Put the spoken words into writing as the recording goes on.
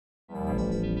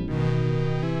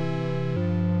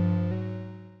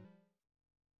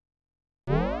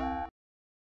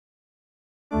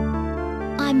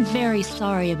I'm very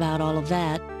sorry about all of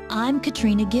that. I'm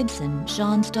Katrina Gibson,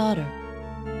 Sean's daughter.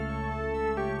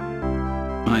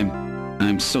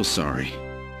 I'm so sorry.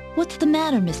 What's the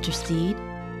matter, Mr. Seed?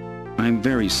 I'm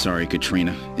very sorry,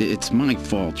 Katrina. It's my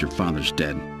fault your father's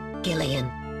dead.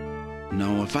 Gillian.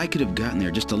 No, if I could have gotten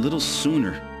there just a little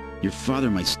sooner, your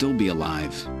father might still be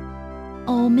alive.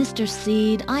 Oh, Mr.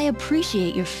 Seed, I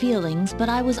appreciate your feelings, but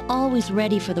I was always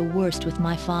ready for the worst with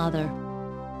my father.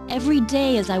 Every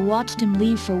day as I watched him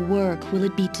leave for work, will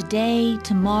it be today,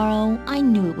 tomorrow, I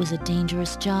knew it was a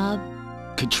dangerous job.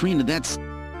 Katrina, that's...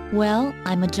 Well,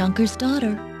 I'm a junker's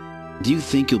daughter. Do you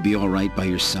think you'll be all right by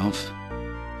yourself?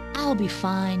 I'll be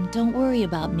fine. Don't worry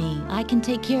about me. I can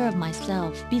take care of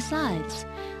myself. Besides,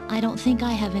 I don't think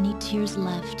I have any tears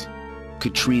left.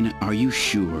 Katrina, are you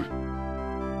sure?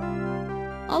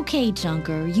 Okay,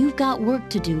 Junker, you've got work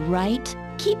to do, right?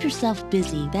 Keep yourself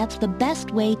busy. That's the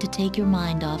best way to take your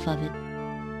mind off of it.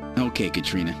 Okay,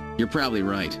 Katrina. You're probably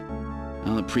right.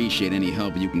 I'll appreciate any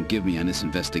help you can give me on this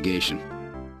investigation.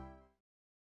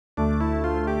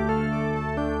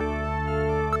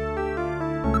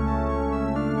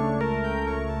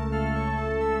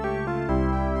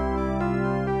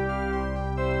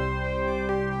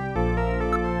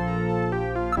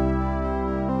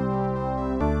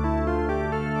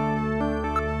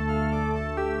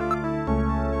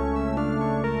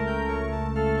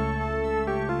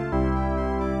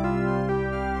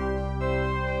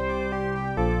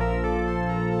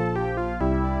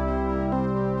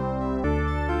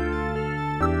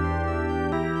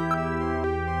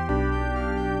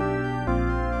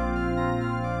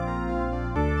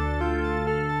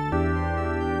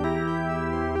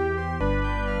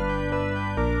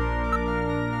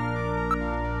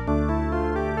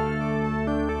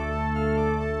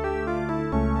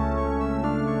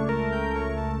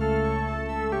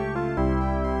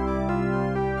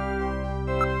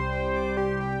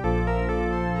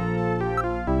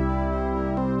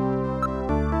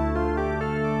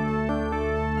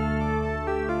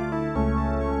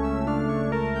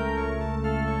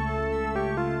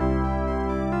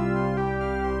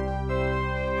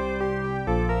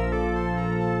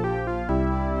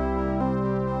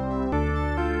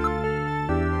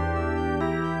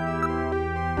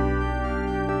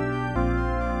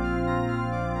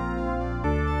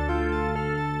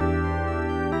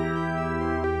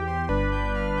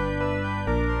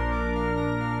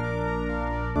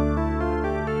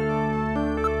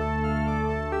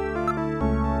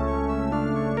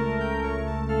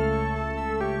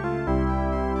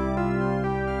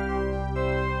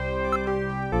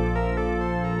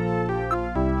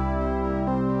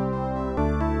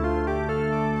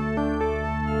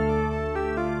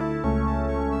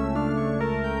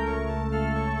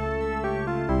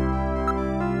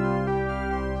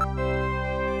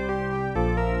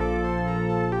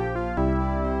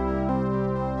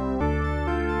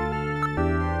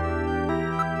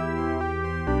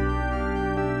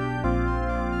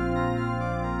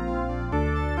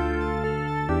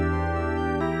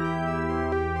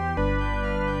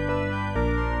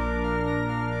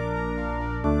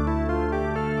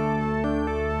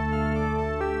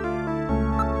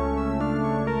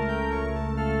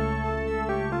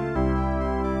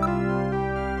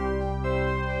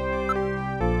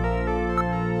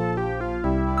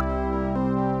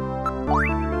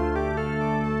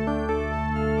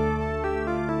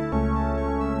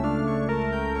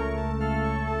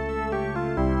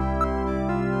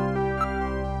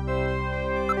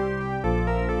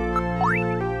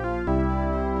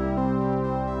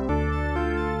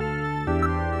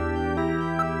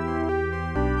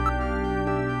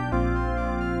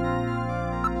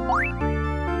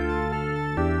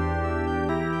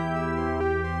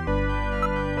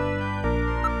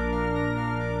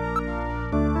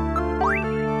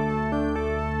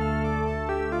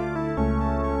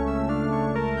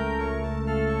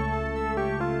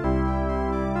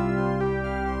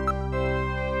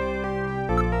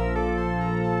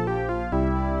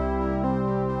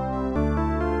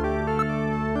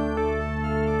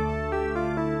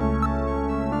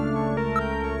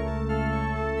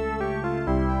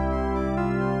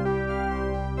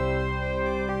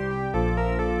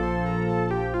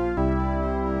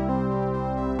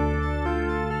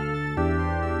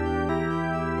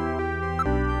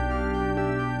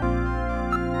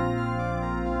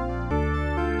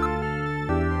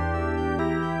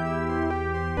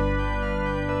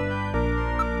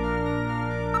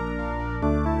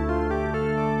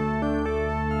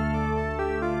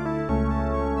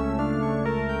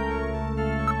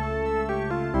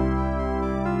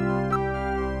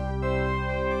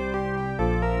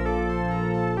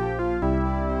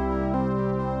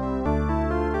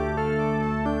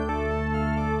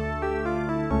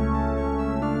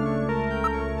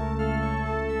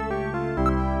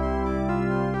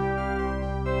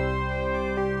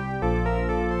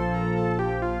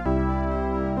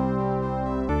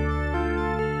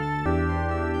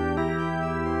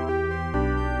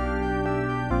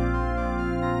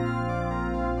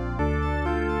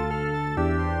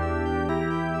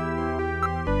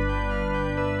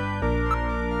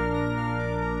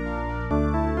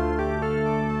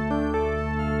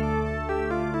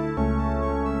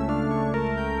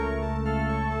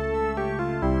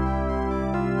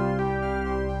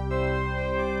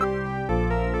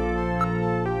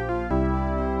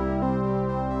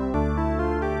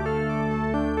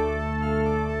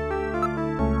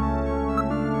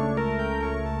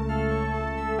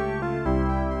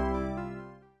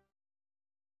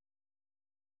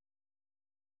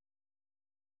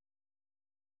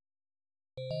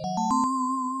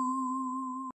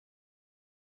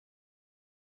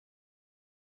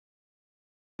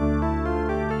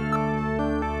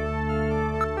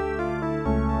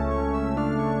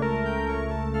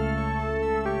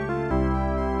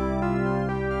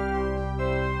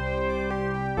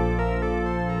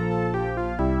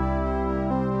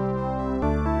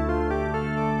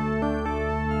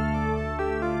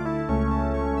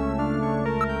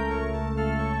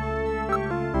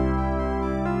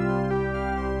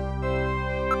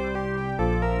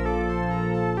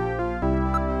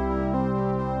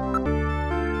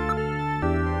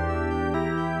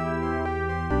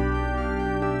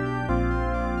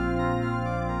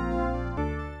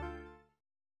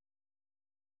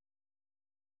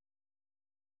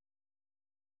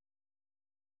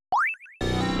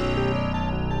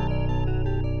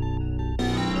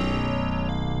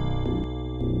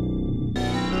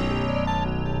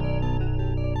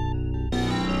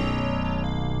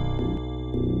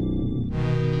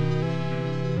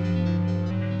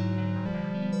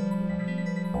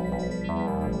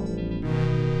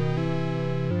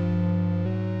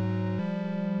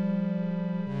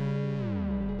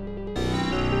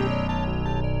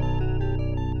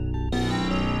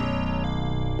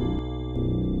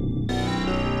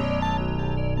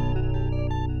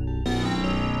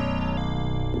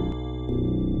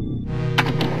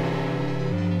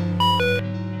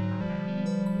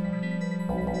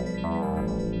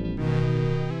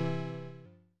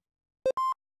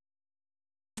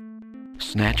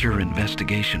 Snatcher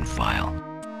investigation file.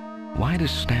 Why do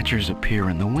snatchers appear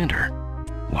in the winter?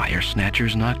 Why are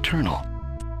snatchers nocturnal?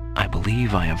 I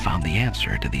believe I have found the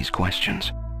answer to these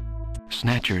questions.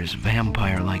 Snatchers'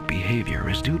 vampire-like behavior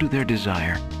is due to their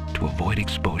desire to avoid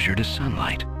exposure to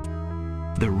sunlight.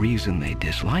 The reason they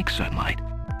dislike sunlight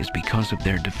is because of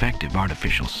their defective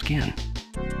artificial skin.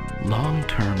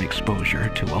 Long-term exposure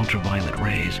to ultraviolet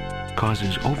rays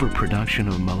causes overproduction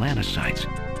of melanocytes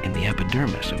in the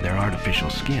epidermis of their artificial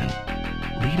skin,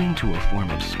 leading to a form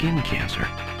of skin cancer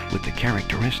with the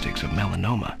characteristics of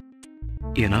melanoma.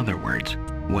 In other words,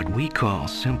 what we call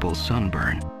simple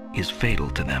sunburn is fatal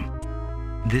to them.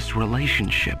 This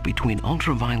relationship between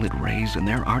ultraviolet rays and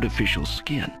their artificial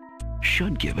skin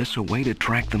should give us a way to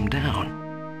track them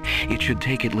down. It should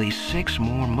take at least 6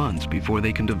 more months before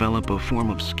they can develop a form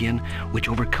of skin which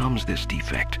overcomes this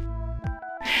defect.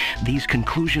 These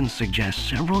conclusions suggest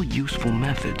several useful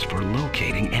methods for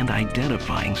locating and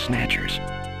identifying snatchers.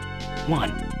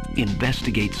 1.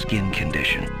 Investigate skin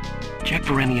condition. Check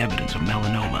for any evidence of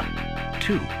melanoma.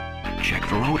 2. Check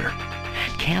for odor.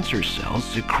 Cancer cells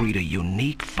secrete a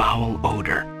unique foul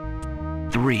odor.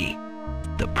 3.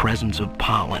 The presence of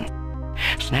pollen.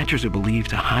 Snatchers are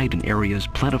believed to hide in areas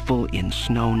plentiful in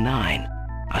Snow 9,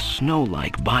 a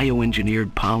snow-like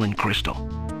bioengineered pollen crystal.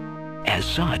 As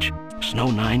such,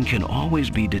 Snow 9 can always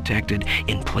be detected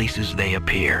in places they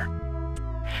appear.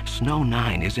 Snow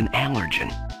 9 is an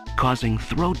allergen, causing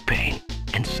throat pain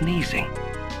and sneezing.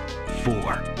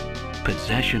 4.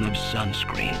 Possession of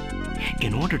sunscreen.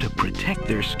 In order to protect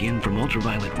their skin from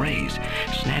ultraviolet rays,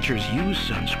 snatchers use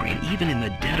sunscreen even in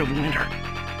the dead of winter.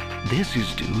 This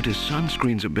is due to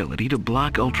sunscreen's ability to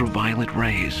block ultraviolet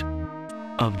rays.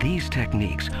 Of these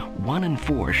techniques, 1 and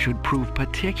 4 should prove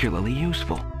particularly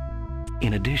useful.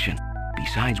 In addition,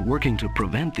 besides working to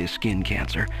prevent this skin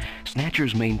cancer,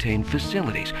 snatchers maintain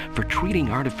facilities for treating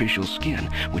artificial skin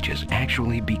which has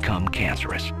actually become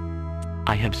cancerous.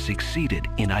 I have succeeded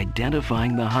in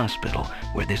identifying the hospital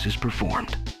where this is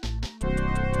performed.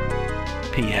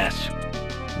 P.S.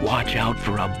 Watch out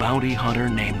for a bounty hunter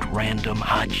named Random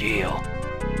Hajil.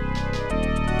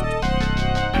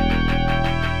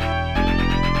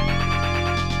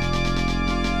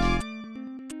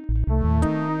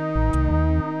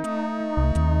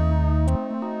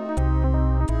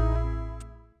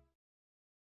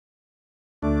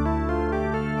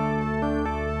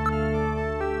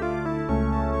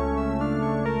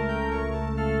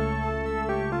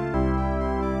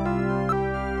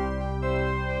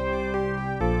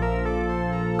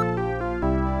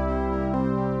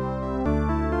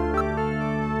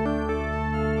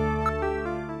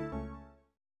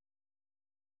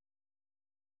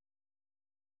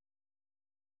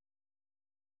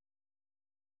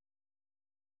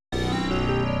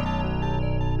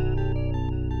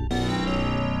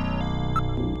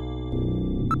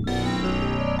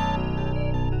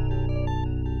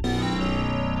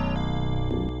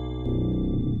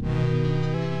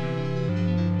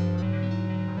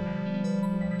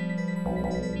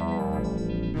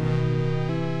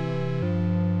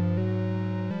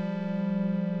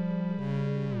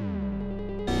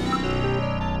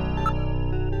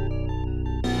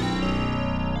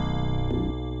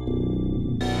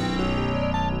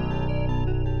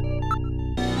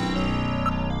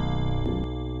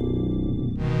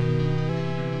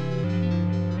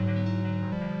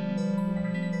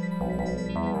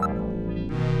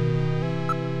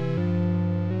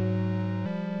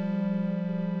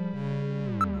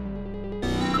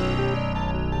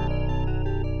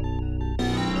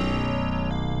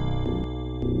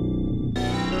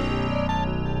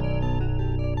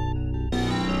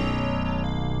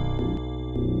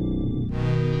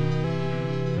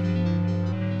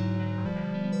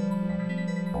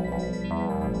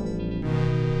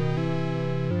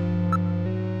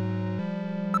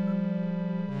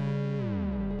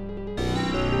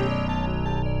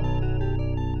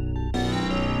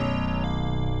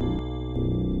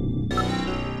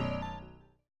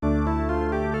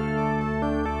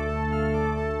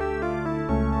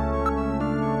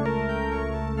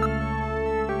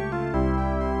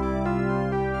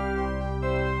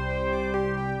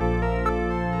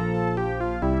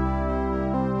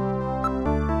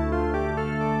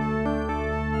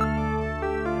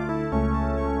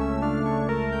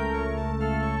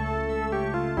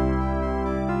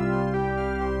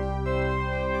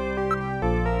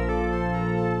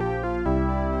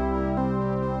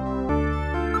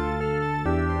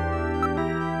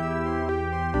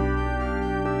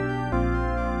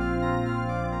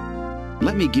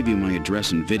 Let me give you my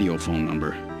address and video phone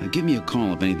number. Give me a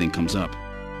call if anything comes up.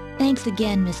 Thanks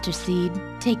again, Mr. Seed.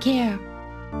 Take care.